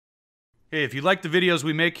Hey, if you like the videos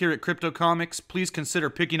we make here at Crypto Comics, please consider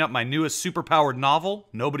picking up my newest superpowered novel,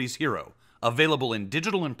 Nobody's Hero, available in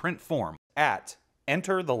digital and print form at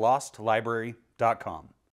enterthelostlibrary.com.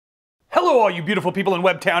 Hello, all you beautiful people in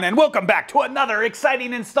Webtown, and welcome back to another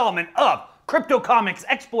exciting installment of Crypto Comics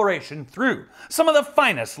exploration through some of the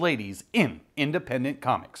finest ladies in independent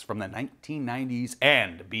comics from the 1990s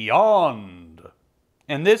and beyond.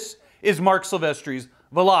 And this is Marc Silvestri's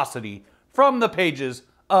Velocity from the pages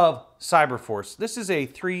of Cyberforce. This is a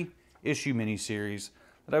 3-issue miniseries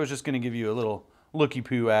that I was just going to give you a little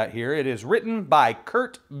looky-poo at here. It is written by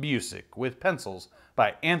Kurt Busiek with pencils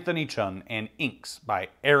by Anthony Chun and inks by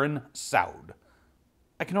Aaron Saud.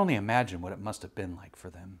 I can only imagine what it must have been like for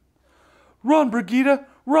them. Run, Brigida,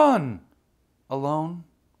 run! Alone,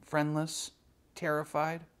 friendless,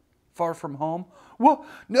 terrified, far from home. Whoa,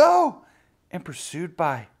 no! And pursued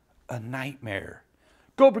by a nightmare.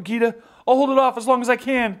 Go, Brigida. I'll hold it off as long as I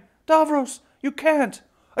can. Davros, you can't.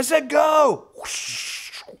 I said go!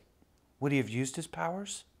 Would he have used his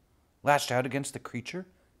powers? Lashed out against the creature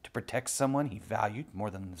to protect someone he valued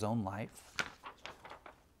more than his own life?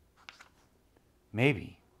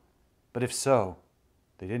 Maybe. But if so,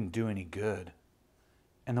 they didn't do any good.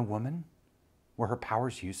 And the woman? Were her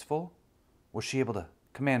powers useful? Was she able to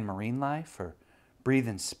command marine life or breathe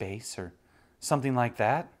in space or something like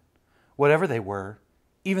that? Whatever they were,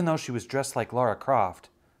 even though she was dressed like Lara Croft,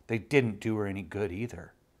 they didn't do her any good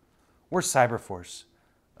either. We're Cyberforce,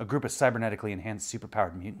 a group of cybernetically enhanced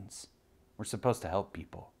superpowered mutants. We're supposed to help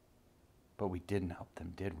people. But we didn't help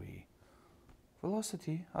them, did we?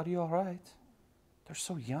 Velocity, are you all right? They're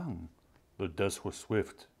so young. The deaths were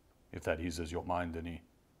swift, if that eases your mind any.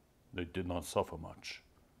 They did not suffer much.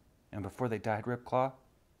 And before they died, Ripclaw,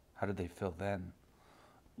 how did they feel then?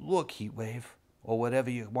 Look, Heatwave, or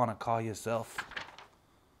whatever you want to call yourself.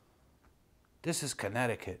 This is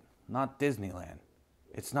Connecticut, not Disneyland.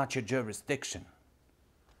 It's not your jurisdiction.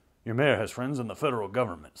 Your mayor has friends in the federal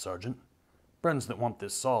government, Sergeant. Friends that want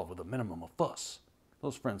this solved with a minimum of fuss.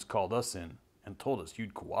 Those friends called us in and told us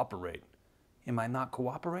you'd cooperate. Am I not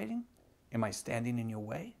cooperating? Am I standing in your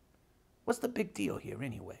way? What's the big deal here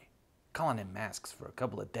anyway? Calling in masks for a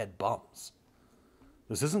couple of dead bums.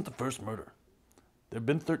 This isn't the first murder. There have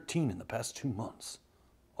been 13 in the past 2 months.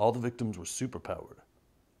 All the victims were superpowered.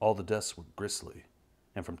 All the deaths were grisly.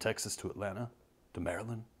 And from Texas to Atlanta, to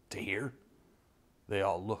Maryland, to here, they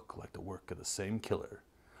all look like the work of the same killer.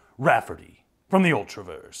 Rafferty from the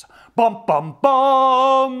Ultraverse. Bum, bum,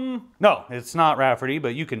 bum! No, it's not Rafferty,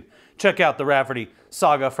 but you can check out the Rafferty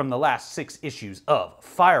saga from the last 6 issues of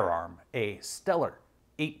Firearm, a stellar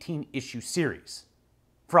 18-issue series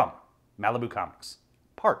from Malibu Comics,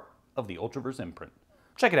 part of the Ultraverse imprint.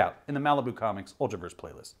 Check it out in the Malibu Comics Ultraverse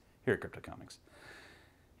playlist here at Crypto Comics.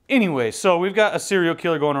 Anyway, so we've got a serial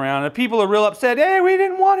killer going around, and people are real upset. Hey, we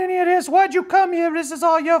didn't want any of this. Why'd you come here? This is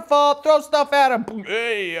all your fault. Throw stuff at him.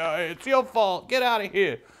 Hey, it's your fault. Get out of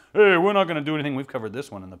here. Hey, we're not going to do anything. We've covered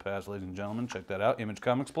this one in the past, ladies and gentlemen. Check that out. Image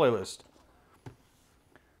Comics playlist.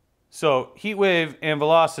 So, Heatwave and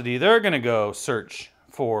Velocity, they're going to go search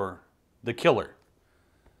for the killer.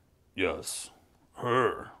 Yes,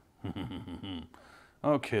 her.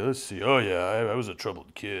 Okay, let's see. Oh yeah, I was a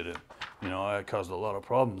troubled kid, and I caused a lot of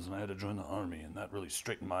problems, and I had to join the army, and that really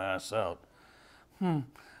straightened my ass out.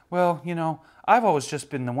 Well, I've always just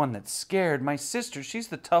been the one that's scared. My sister, she's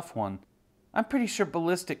the tough one. I'm pretty sure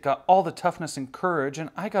Ballistic got all the toughness and courage, and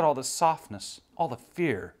I got all the softness, all the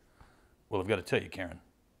fear. Well, I've got to tell you, Karen,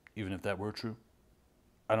 even if that were true,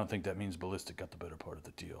 I don't think that means Ballistic got the better part of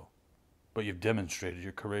the deal. But you've demonstrated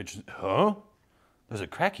your courage. Huh? There's a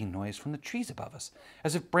cracking noise from the trees above us,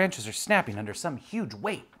 as if branches are snapping under some huge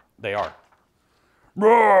weight. They are.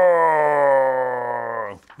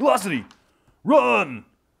 Roar! Velocity! Run!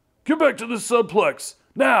 Get back to the subplex!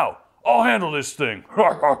 Now! I'll handle this thing!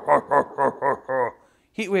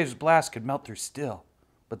 Heatwave's blast could melt through steel,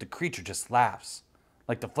 but the creature just laughs,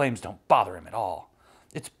 like the flames don't bother him at all.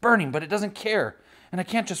 It's burning, but it doesn't care, and I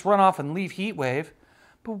can't just run off and leave Heatwave.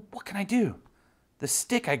 But what can I do? The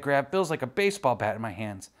stick I grab feels like a baseball bat in my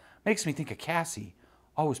hands. Makes me think of Cassie.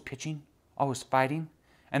 Always pitching, always fighting.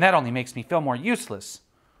 And that only makes me feel more useless.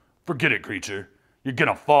 Forget it, creature. You're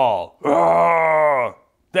gonna fall. Ah!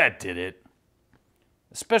 That did it.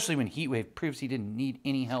 Especially when Heatwave proves he didn't need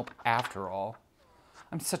any help after all.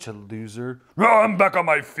 I'm such a loser. Ah, I'm back on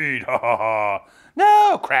my feet. Ha ha ha.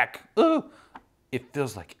 No, crack. Ooh. It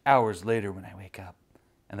feels like hours later when I wake up.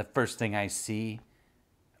 And the first thing I see...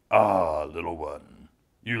 Ah, little one,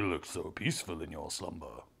 you look so peaceful in your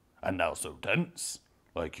slumber, and now so tense,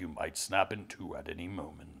 like you might snap in two at any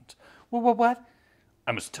moment. What?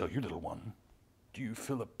 I must tell you, little one, Do you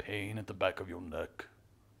feel a pain at the back of your neck?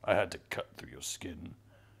 I had to cut through your skin,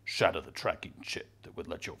 shatter the tracking chip that would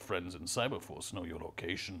let your friends in Cyberforce know your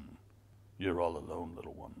location. You're all alone,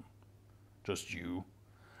 little one. Just you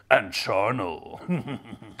and Charnel.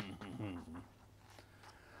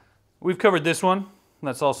 We've covered this one.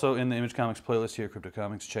 That's also in the Image Comics playlist here at Crypto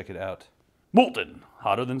Comics. Check it out. Molten,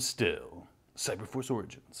 hotter than still. Cyberforce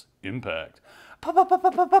Origins. Impact.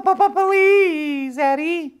 Please,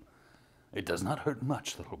 Eddie. It does not hurt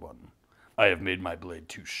much, little one. I have made my blade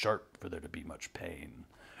too sharp for there to be much pain.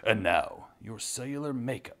 And now, your cellular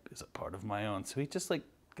makeup is a part of my own. So he just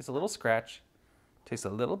gets a little scratch, takes a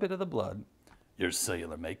little bit of the blood. Your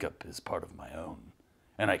cellular makeup is part of my own.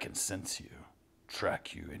 And I can sense you,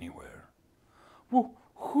 track you anywhere. Well,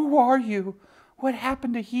 who are you? What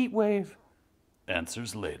happened to Heatwave?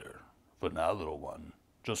 Answers later. For now, little one,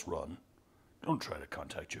 just run. Don't try to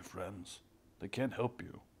contact your friends. They can't help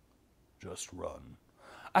you. Just run.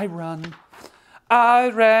 I run.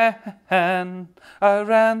 I ran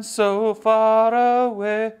so far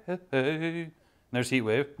away. There's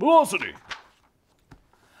Heatwave. Velocity!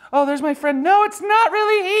 Oh, there's my friend. No, it's not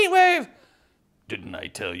really Heatwave. Didn't I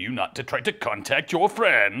tell you not to try to contact your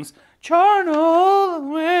friends? Charnel.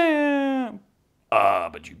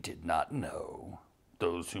 But you did not know.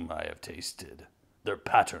 Those whom I have tasted, their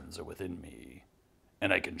patterns are within me,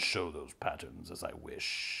 and I can show those patterns as I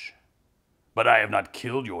wish. But I have not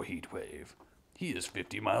killed your Heatwave. He is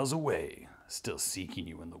 50 miles away, still seeking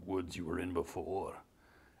you in the woods you were in before.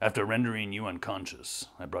 After rendering you unconscious,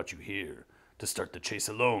 I brought you here to start the chase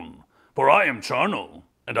alone, for I am Charnel,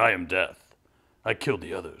 and I am death. I killed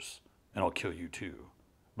the others, and I'll kill you too,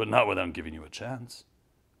 but not without giving you a chance.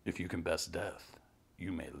 If you can best death,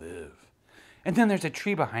 you may live. And then there's a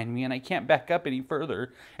tree behind me, and I can't back up any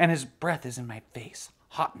further, and his breath is in my face,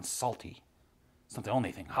 hot and salty. It's not the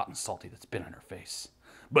only thing hot and salty that's been on her face.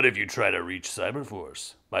 But if you try to reach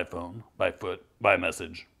Cyberforce, by phone, by foot, by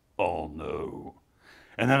message, I'll know.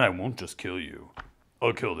 And then I won't just kill you.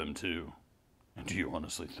 I'll kill them too. And do you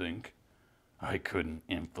honestly think I couldn't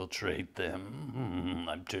infiltrate them?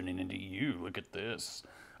 I'm turning into you. Look at this.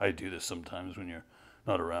 I do this sometimes when you're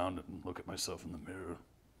not around and look at myself in the mirror.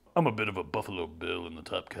 I'm a bit of a Buffalo Bill in the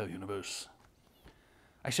Top Cow universe.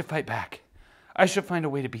 I should fight back. I should find a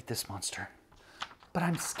way to beat this monster. But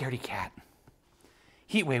I'm scaredy cat.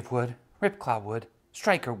 Heatwave would, Ripclaw would,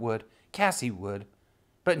 Striker would, Cassie would.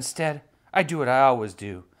 But instead, I do what I always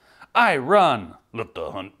do. I run. Let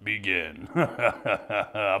the hunt begin.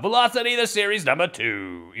 Velocity, the series number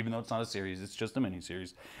 2. Even though it's not a series, it's just a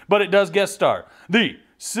miniseries. But it does guest star the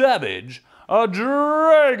Savage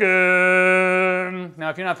Dragon. Now,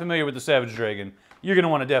 if you're not familiar with the Savage Dragon, you're going to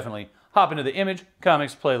want to definitely hop into the Image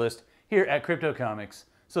Comics playlist here at Crypto Comics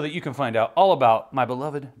so that you can find out all about my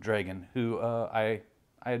beloved dragon, who I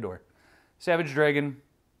adore. Savage Dragon,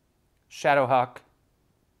 Shadowhawk,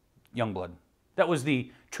 Youngblood. That was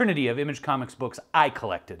the trinity of Image Comics books I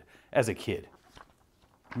collected as a kid.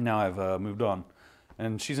 Now I've moved on.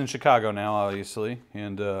 And she's in Chicago now, obviously.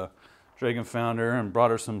 And Dragon found her and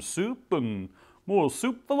brought her some soup and more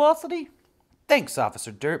soup velocity. Thanks,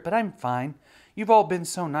 Officer Dirt, but I'm fine. You've all been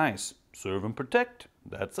so nice. Serve and protect.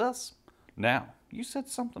 That's us. Now, you said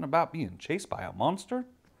something about being chased by a monster?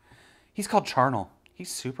 He's called Charnel. He's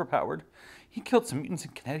superpowered. He killed some mutants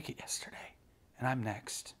in Connecticut yesterday. And I'm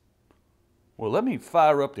next. Well, let me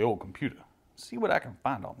fire up the old computer. See what I can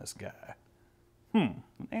find on this guy. The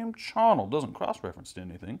name Charnel doesn't cross-reference to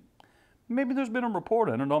anything. Maybe there's been a report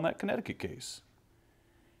entered on that Connecticut case.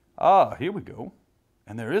 Ah, here we go.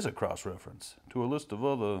 And there is a cross-reference to a list of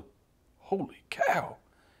other... Holy cow!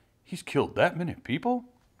 He's killed that many people?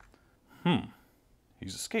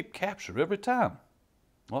 He's escaped capture every time.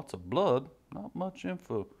 Lots of blood, not much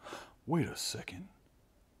info. Wait a second.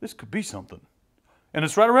 This could be something. And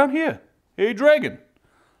it's right around here. Hey, Dragon.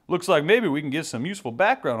 Looks like maybe we can get some useful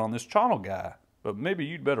background on this Charnel guy. But maybe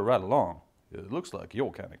you'd better ride along. It looks like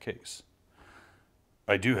your kind of case.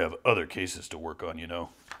 I do have other cases to work on, you know.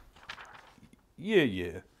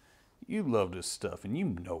 Yeah. You love this stuff, and you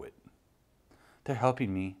know it. They're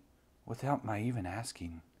helping me without my even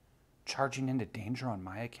asking. Charging into danger on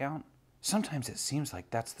my account? Sometimes it seems like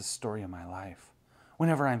that's the story of my life.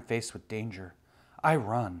 Whenever I'm faced with danger, I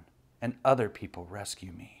run, and other people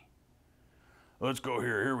rescue me. Let's go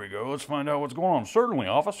here. Here we go. Let's find out what's going on. Certainly,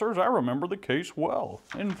 officers, I remember the case well.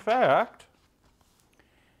 In fact,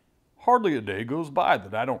 hardly a day goes by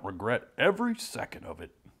that I don't regret every second of it.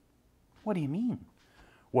 What do you mean?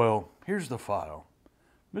 Well, here's the file.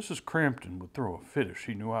 Mrs. Crampton would throw a fit if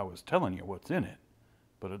she knew I was telling you what's in it.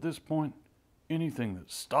 But at this point, anything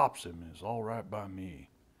that stops him is all right by me.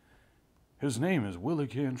 His name is Willie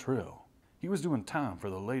Cantrell. He was doing time for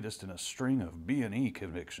the latest in a string of B&E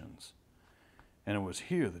convictions. And it was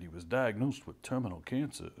here that he was diagnosed with terminal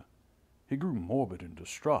cancer. He grew morbid and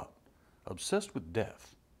distraught, obsessed with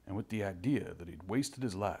death, and with the idea that he'd wasted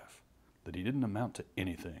his life, that he didn't amount to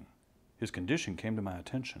anything. His condition came to my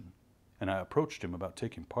attention, and I approached him about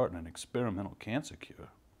taking part in an experimental cancer cure.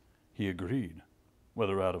 He agreed,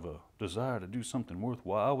 whether out of a desire to do something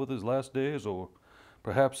worthwhile with his last days or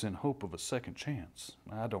perhaps in hope of a second chance.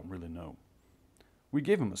 I don't really know. We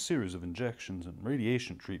gave him a series of injections and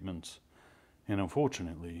radiation treatments, and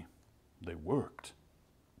unfortunately, they worked.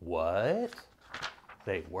 What?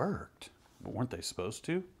 They worked. But weren't they supposed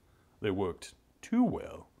to? They worked too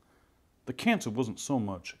well. The cancer wasn't so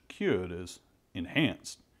much cured as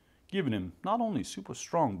enhanced, giving him not only super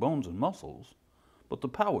strong bones and muscles, but the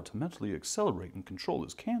power to mentally accelerate and control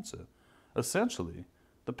his cancer. Essentially,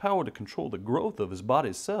 the power to control the growth of his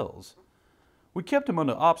body's cells. We kept him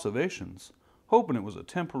under observations, hoping it was a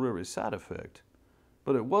temporary side effect,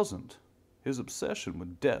 but it wasn't. His obsession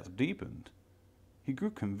with death deepened. He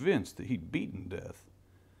grew convinced that he'd beaten death,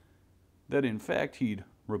 that in fact he'd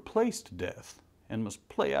replaced death and must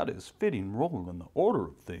play out his fitting role in the order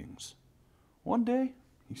of things. One day,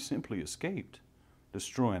 he simply escaped,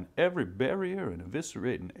 destroying every barrier and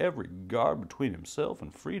eviscerating every guard between himself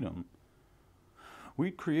and freedom. We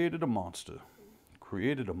created a monster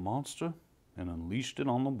and unleashed it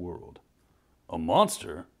on the world. A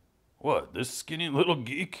monster? What, this skinny little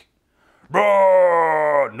geek?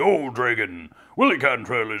 Brrr! No, dragon! Willie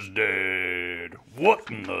Cantrell is dead! What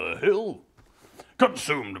in the hell?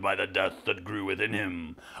 Consumed by the death that grew within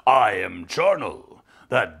him, I am Charnel,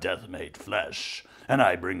 that death made flesh, and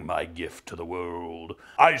I bring my gift to the world.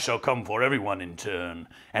 I shall come for everyone in turn,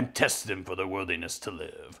 and test them for their worthiness to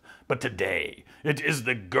live. But today, it is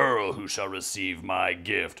the girl who shall receive my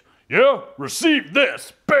gift. Yeah? Receive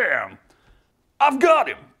this! Bam! I've got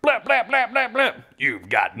him! Blap, blap, blap, blap, blap! You've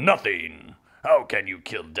got nothing! How can you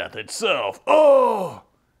kill death itself? Oh!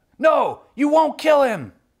 No, you won't kill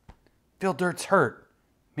him! Phil Dirt's hurt.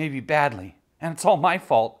 Maybe badly. And it's all my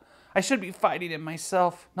fault. I should be fighting him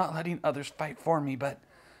myself, not letting others fight for me, but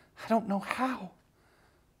I don't know how.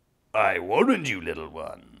 I warned you, little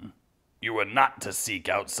one. You were not to seek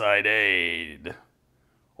outside aid,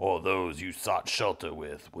 or those you sought shelter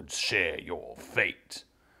with would share your fate.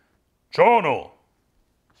 Charnel!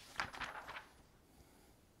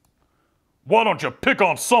 Why don't you pick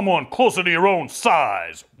on someone closer to your own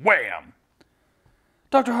size? Wham!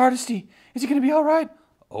 Dr. Hardesty, is he going to be all right?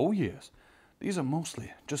 Oh, yes. These are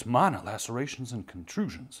mostly just minor lacerations and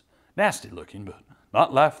contusions. Nasty looking, but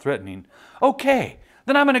not life-threatening. Okay,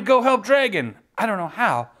 then I'm going to go help Dragon. I don't know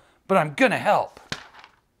how, but I'm going to help.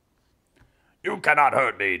 You cannot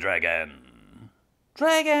hurt me, Dragon.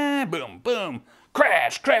 Dragon! Boom, boom.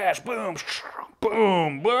 Crash, crash, boom,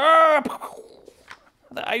 boom, boom.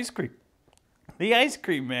 The ice cream. The ice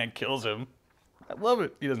cream man kills him. I love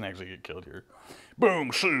it. He doesn't actually get killed here.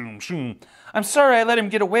 Boom, shoom, shoom. I'm sorry I let him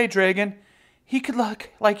get away, Dragon. He could look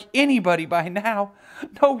like anybody by now.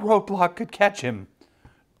 No roadblock could catch him.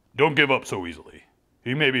 Don't give up so easily.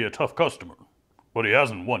 He may be a tough customer, but he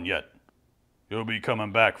hasn't won yet. He'll be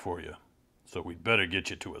coming back for you, so we'd better get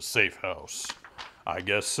you to a safe house. I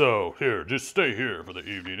guess so. Here, just stay here for the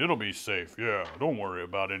evening. It'll be safe. Yeah, don't worry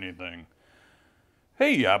about anything.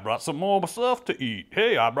 Hey, I brought some more stuff to eat.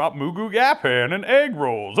 Hey, I brought mugu gapan and egg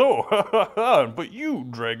rolls. Oh, and for you,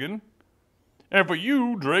 Dragon. And for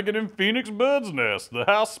you, Dragon in Phoenix Bird's Nest, the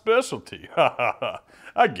house specialty. Ha ha ha.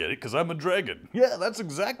 I get it, because I'm a dragon. Yeah, that's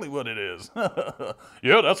exactly what it is.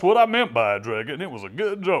 Yeah, that's what I meant by a dragon. It was a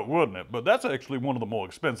good joke, wasn't it? But that's actually one of the more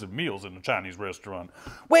expensive meals in a Chinese restaurant.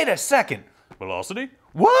 Wait a second. Velocity?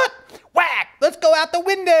 What? Whack! Let's go out the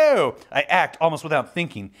window! I act almost without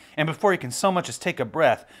thinking, and before he can so much as take a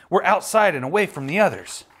breath, we're outside and away from the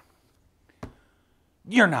others.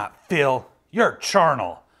 You're not Phil. You're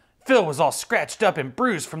Charnel. Phil was all scratched up and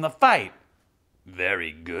bruised from the fight.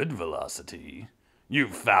 Very good, Velocity.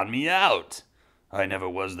 You've found me out. I never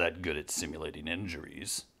was that good at simulating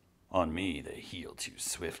injuries. On me, they heal too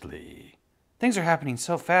swiftly. Things are happening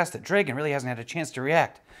so fast that Dragon really hasn't had a chance to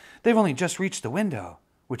react. They've only just reached the window,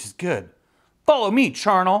 which is good. Follow me,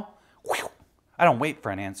 Charnel. I don't wait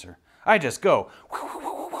for an answer. I just go.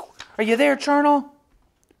 Are you there, Charnel?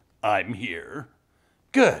 I'm here.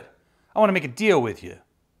 Good. I want to make a deal with you.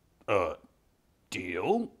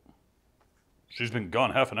 Deal? She's been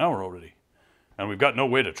gone half an hour already, and we've got no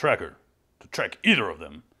way to track her, to track either of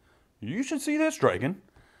them. You should see this, Dragon.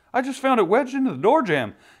 I just found it wedged into the door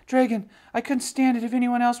jamb. Dragon, I couldn't stand it if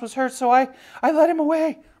anyone else was hurt, so I led him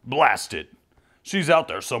away. Blast it. She's out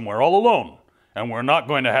there somewhere all alone, and we're not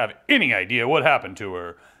going to have any idea what happened to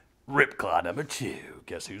her. Ripclaw number 2.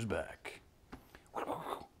 Guess who's back?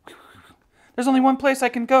 There's only one place I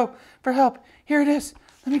can go for help. Here it is.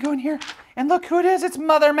 Let me go in here. And look who it is. It's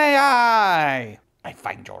Mother May I. I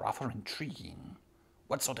find your offer intriguing.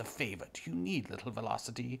 What sort of favor do you need, little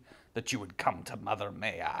Velocity, that you would come to Mother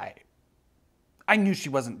May I? I knew she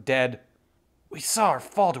wasn't dead. We saw her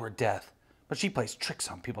fall to her death, but she plays tricks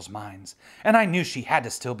on people's minds. And I knew she had to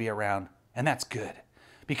still be around. And that's good,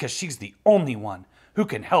 because she's the only one who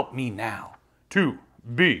can help me now. To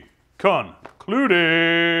be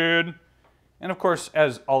concluded. And of course,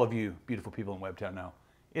 as all of you beautiful people in Webtown know,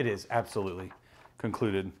 it is absolutely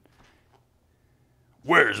concluded.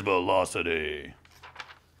 Where's Velocity?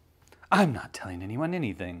 I'm not telling anyone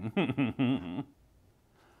anything.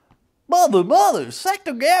 Mother,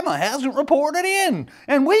 Sector Gamma hasn't reported in,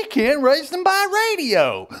 and we can't reach them by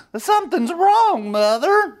radio. Something's wrong,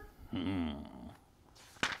 Mother.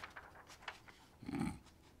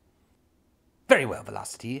 Very well,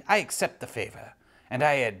 Velocity. I accept the favor, and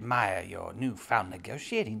I admire your newfound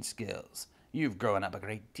negotiating skills. You've grown up a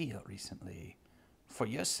great deal recently. For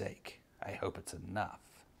your sake, I hope it's enough.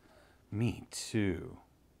 Me too.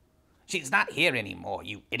 She's not here anymore,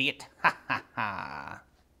 you idiot. Ha ha ha.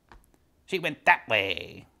 She went that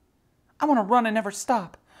way. I want to run and never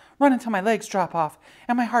stop. Run until my legs drop off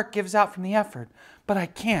and my heart gives out from the effort. But I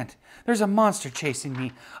can't. There's a monster chasing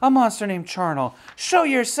me. A monster named Charnel. Show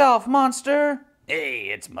yourself, monster! Hey,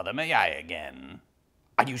 it's Mother May I again.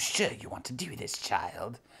 Are you sure you want to do this,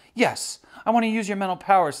 child? Yes. I want to use your mental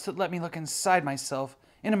powers to let me look inside myself,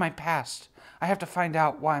 into my past. I have to find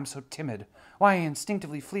out why I'm so timid. Why I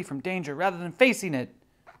instinctively flee from danger rather than facing it.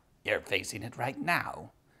 You're facing it right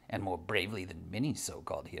now, and more bravely than many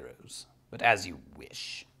so-called heroes. But as you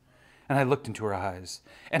wish. And I looked into her eyes,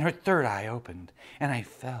 and her third eye opened, and I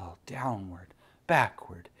fell downward,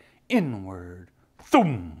 backward, inward,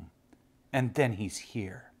 thum! And then he's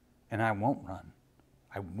here, and I won't run.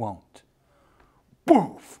 I won't.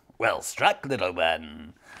 Boof! Well struck, little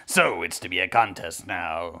one. So it's to be a contest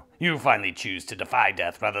now. You finally choose to defy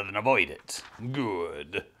death rather than avoid it.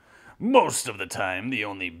 Good. Most of the time, the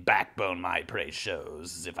only backbone my prey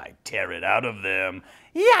shows is if I tear it out of them.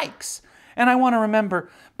 Yikes! And I want to remember,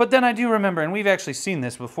 but then I do remember, and we've actually seen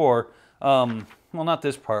this before. Well, not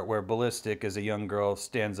this part where Ballistic, as a young girl,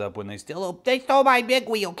 stands up when they steal. They stole my big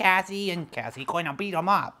wheel, Cassie, and Cassie going to beat them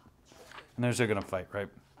up. And they're going to fight, right?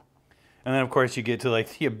 And then, of course, you get to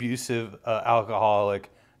like the abusive, alcoholic,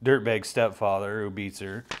 dirtbag stepfather who beats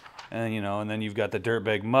her, and and then you've got the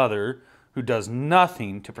dirtbag mother who does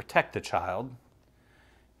nothing to protect the child.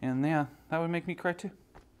 And yeah, that would make me cry too.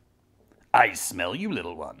 I smell you,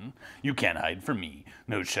 little one. You can't hide from me.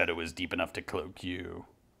 No shadow is deep enough to cloak you.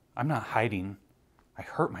 I'm not hiding. I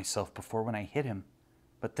hurt myself before when I hit him.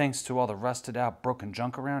 But thanks to all the rusted out, broken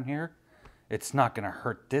junk around here, it's not going to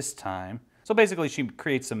hurt this time. So basically, she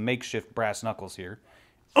creates some makeshift brass knuckles here.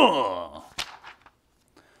 Bap.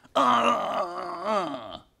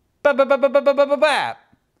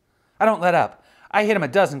 I don't let up. I hit him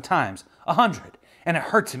 12 times, 100, and it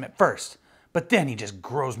hurts him at first. But then he just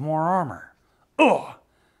grows more armor. Ugh!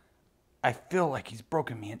 I feel like he's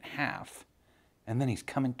broken me in half. And then he's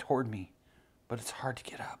coming toward me. But it's hard to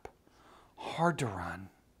get up. Hard to run.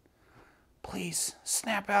 Please,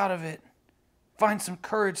 snap out of it. Find some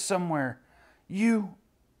courage somewhere. We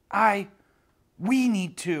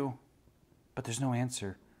need to. But there's no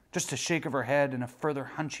answer. Just a shake of her head and a further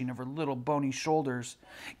hunching of her little bony shoulders.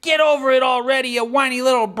 Get over it already, you whiny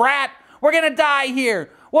little brat! We're gonna die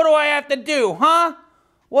here! What do I have to do, huh?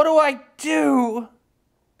 What do I do?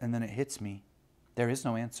 And then it hits me. There is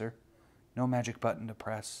no answer. No magic button to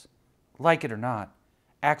press. Like it or not,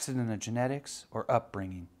 accident of genetics or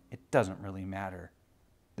upbringing, it doesn't really matter.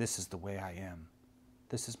 This is the way I am.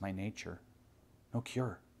 This is my nature. No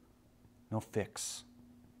cure. No fix.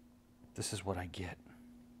 This is what I get.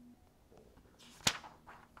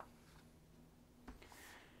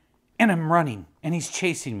 And I'm running, and he's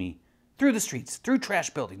chasing me. Through the streets, through trash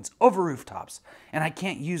buildings, over rooftops. And I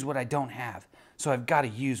can't use what I don't have, so I've got to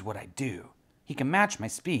use what I do. He can match my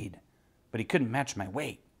speed, but he couldn't match my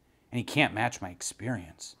weight. And he can't match my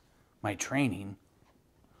experience, my training.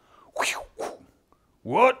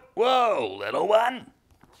 What? Whoa, little one.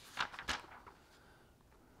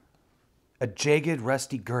 A jagged,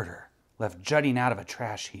 rusty girder left jutting out of a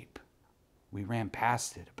trash heap. We ran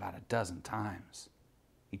past it about 12 times.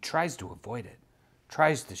 He tries to avoid it,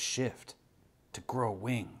 tries to shift, to grow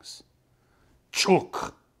wings.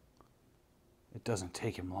 Chook! It doesn't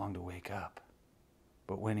take him long to wake up.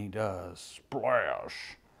 But when he does,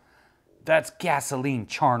 Splash! That's gasoline,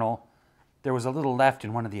 Charnel. There was a little left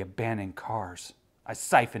in one of the abandoned cars. I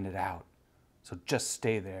siphoned it out. So just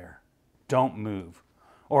stay there. Don't move.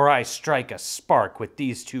 Or I strike a spark with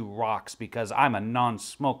these two rocks because I'm a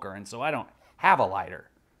non-smoker and so I don't have a lighter.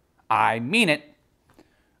 I mean it.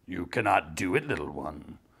 You cannot do it, little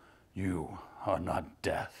one. You are not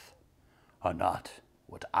death. Are not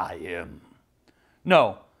what I am.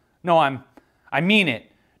 No, I mean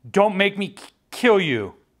it. Don't make me kill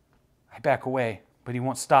you. I back away, but he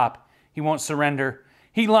won't stop. He won't surrender.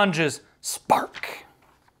 He lunges. Spark!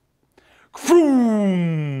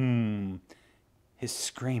 Vroom! His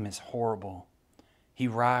scream is horrible. He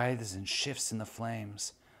writhes and shifts in the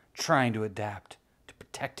flames, trying to adapt, to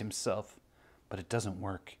protect himself, but it doesn't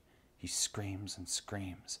work. He screams and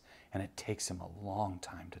screams, and it takes him a long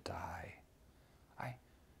time to die.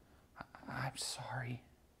 I'm sorry.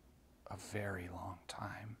 A very long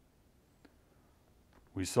time.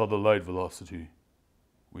 We saw the light, Velocity.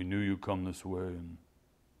 We knew you'd come this way, and...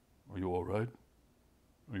 Are you all right?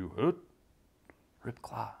 Are you hurt?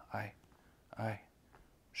 Ripclaw,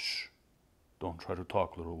 Shh. Don't try to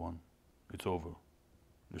talk, little one. It's over.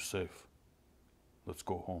 You're safe. Let's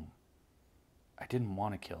go home. I didn't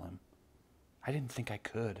want to kill him. I didn't think I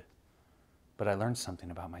could. But I learned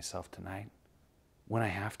something about myself tonight. When I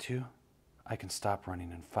have to, I can stop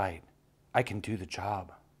running and fight. I can do the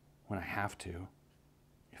job when I have to.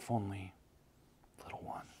 If only, little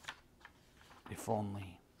one. If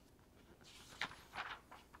only.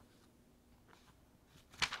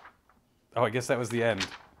 Oh, I guess that was the end.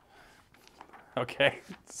 Okay,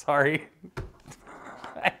 sorry.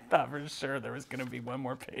 I thought for sure there was going to be one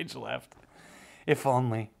more page left. If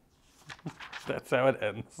only. That's how it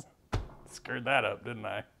ends. Screwed that up, didn't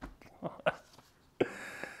I?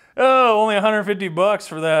 Oh, only $150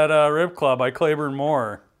 for that Rip Claw by Claiborne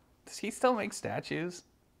Moore. Does he still make statues?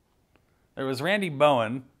 There was Randy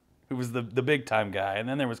Bowen, who was the big time guy, and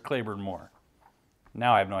then there was Claiborne Moore.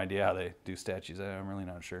 Now I have no idea how they do statues. I'm really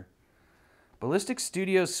not sure. Ballistic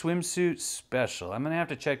Studios Swimsuit Special. I'm going to have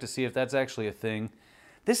to check to see if that's actually a thing.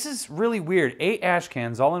 This is really weird. 8 ash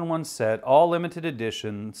cans all in one set, all limited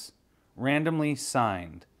editions, randomly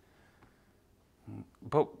signed.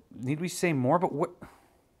 But need we say more? But what?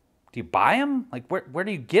 Do you buy them? Like, where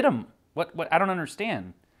do you get them? What? I don't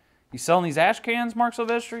understand. You selling these ash cans, Marc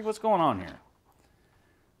Silvestri? What's going on here?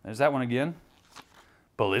 There's that one again.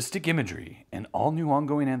 Ballistic Imagery, an all-new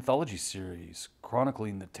ongoing anthology series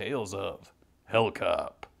chronicling the tales of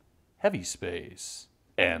Hellcop, Heavy Space,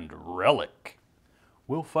 and Relic.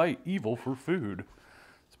 Will fight evil for food.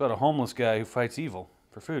 It's about a homeless guy who fights evil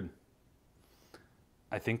for food.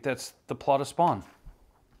 I think that's the plot of Spawn.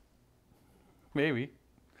 Maybe.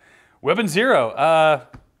 Weapon Zero. I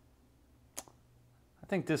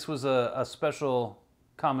think this was a special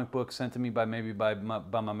comic book sent to me by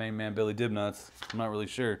my main man Billy Dibnuts. I'm not really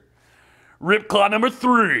sure. Ripclaw number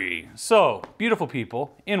 3. So, beautiful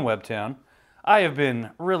people in Webtown, I have been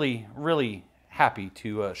really, really happy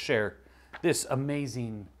to share this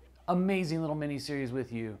amazing, amazing little mini-series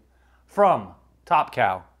with you from Top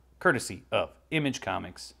Cow, courtesy of Image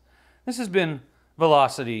Comics. This has been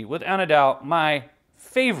Velocity, without a doubt, my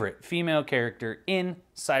favorite female character in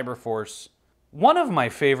Cyberforce. One of my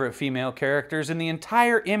favorite female characters in the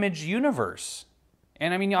entire Image universe.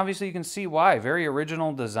 And I mean, obviously you can see why. Very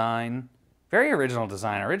original design. Very original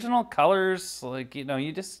design. Original colors. Like, you know,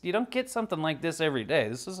 you don't get something like this every day.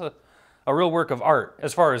 This is a real work of art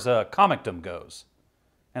as far as comicdom goes.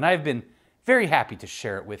 And I've been very happy to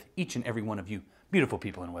share it with each and every one of you beautiful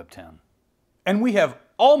people in Webtown. And we have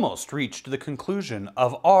almost reached the conclusion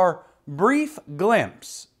of our brief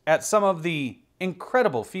glimpse at some of the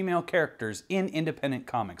incredible female characters in independent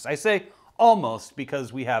comics. I say almost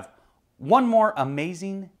because we have one more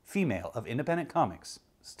amazing female of independent comics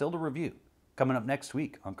still to review coming up next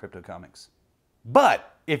week on Crypto Comics.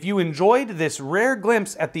 But if you enjoyed this rare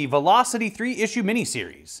glimpse at the Velocity 3-issue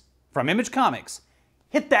miniseries from Image Comics,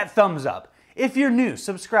 hit that thumbs up. If you're new,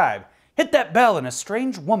 subscribe. Hit that bell and a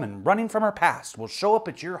strange woman running from her past will show up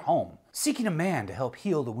at your home, seeking a man to help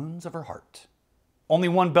heal the wounds of her heart. Only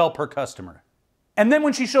one bell per customer. And then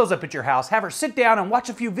when she shows up at your house, have her sit down and watch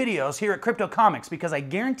a few videos here at Crypto Comics, because I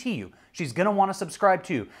guarantee you she's going to want to subscribe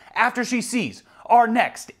too after she sees our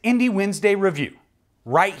next Indie Wednesday review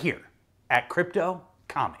right here at Crypto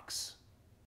Comics.